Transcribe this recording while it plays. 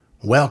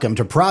Welcome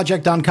to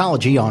Project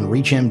Oncology on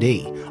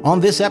ReachMD. On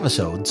this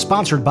episode,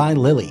 sponsored by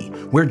Lilly,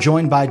 we're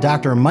joined by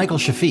Dr. Michael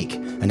Shafique,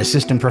 an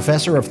assistant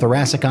professor of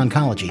thoracic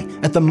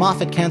oncology at the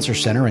Moffitt Cancer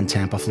Center in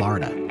Tampa,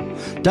 Florida.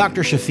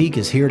 Dr. Shafique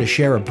is here to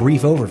share a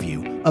brief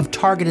overview of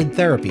targeted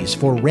therapies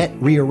for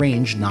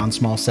RET-Rearranged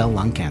non-small cell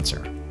lung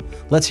cancer.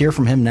 Let's hear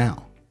from him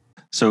now.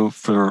 So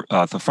for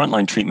the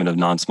frontline treatment of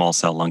non-small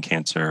cell lung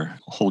cancer,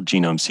 whole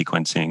genome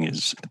sequencing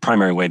is the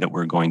primary way that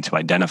we're going to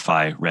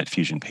identify RET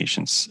fusion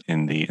patients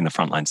in the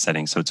frontline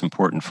setting. So it's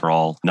important for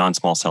all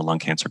non-small cell lung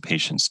cancer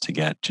patients to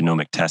get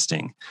genomic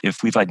testing.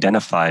 If we've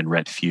identified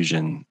RET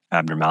fusion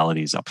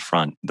abnormalities up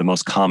front, the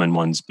most common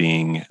ones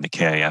being the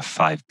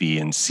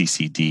KIF5B and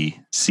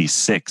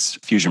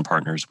CCD-C6 fusion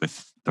partners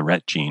with the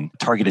RET gene.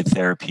 Targeted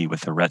therapy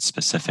with a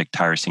RET-specific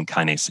tyrosine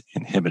kinase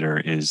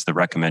inhibitor is the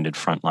recommended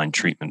frontline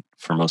treatment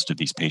for most of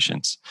these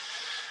patients.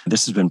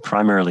 This has been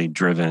primarily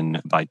driven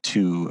by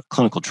two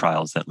clinical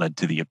trials that led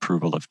to the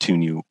approval of two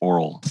new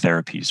oral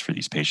therapies for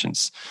these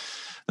patients.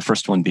 The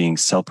first one being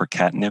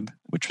selpercatinib,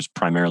 which was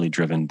primarily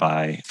driven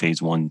by phase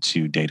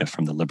 1/2 data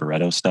from the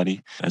Libretto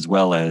study, as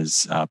well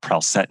as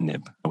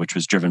pralsetinib, which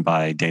was driven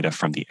by data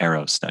from the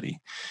ARROW study.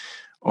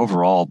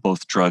 Overall,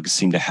 both drugs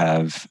seem to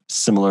have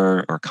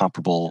similar or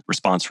comparable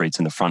response rates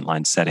in the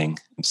frontline setting.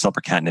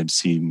 Selpercatinib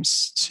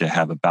seems to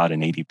have about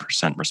an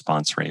 80%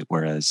 response rate,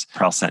 whereas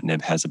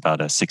pralsetinib has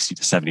about a 60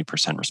 to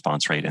 70%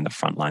 response rate in the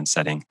frontline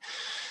setting.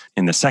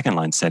 In the second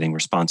line setting,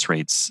 response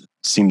rates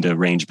seem to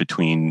range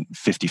between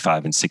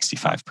 55 and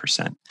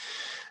 65%.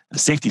 The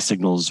safety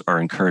signals are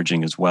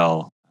encouraging as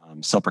well.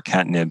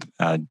 Selpercatinib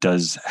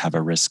does have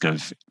a risk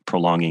of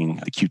prolonging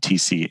the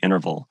QTc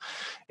interval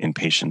in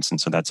patients, and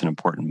so that's an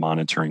important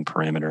monitoring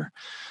parameter.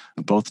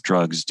 Both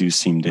drugs do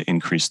seem to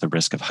increase the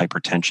risk of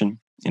hypertension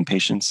in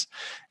patients,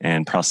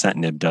 and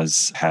pralsetinib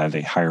does have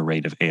a higher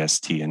rate of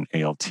AST and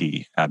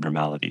ALT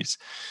abnormalities.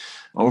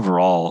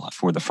 Overall,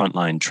 for the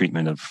frontline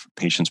treatment of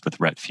patients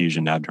with RET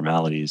fusion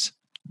abnormalities,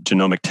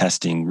 genomic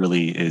testing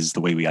really is the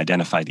way we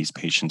identify these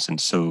patients, and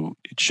so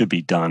it should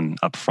be done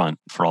up front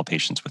for all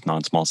patients with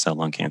non-small cell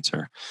lung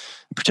cancer,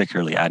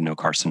 particularly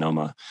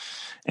adenocarcinoma.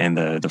 And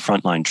the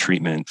frontline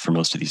treatment for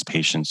most of these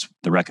patients,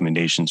 the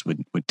recommendations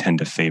would tend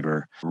to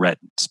favor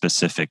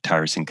RET-specific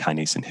tyrosine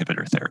kinase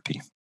inhibitor therapy.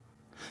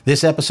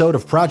 This episode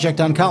of Project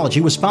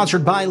Oncology was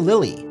sponsored by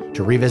Lilly.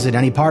 To revisit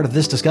any part of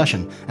this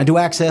discussion and to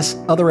access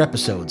other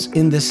episodes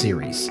in this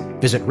series,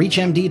 visit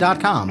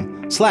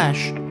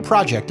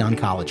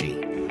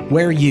reachmd.com/projectoncology,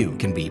 where you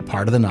can be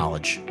part of the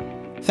knowledge.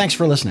 Thanks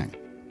for listening.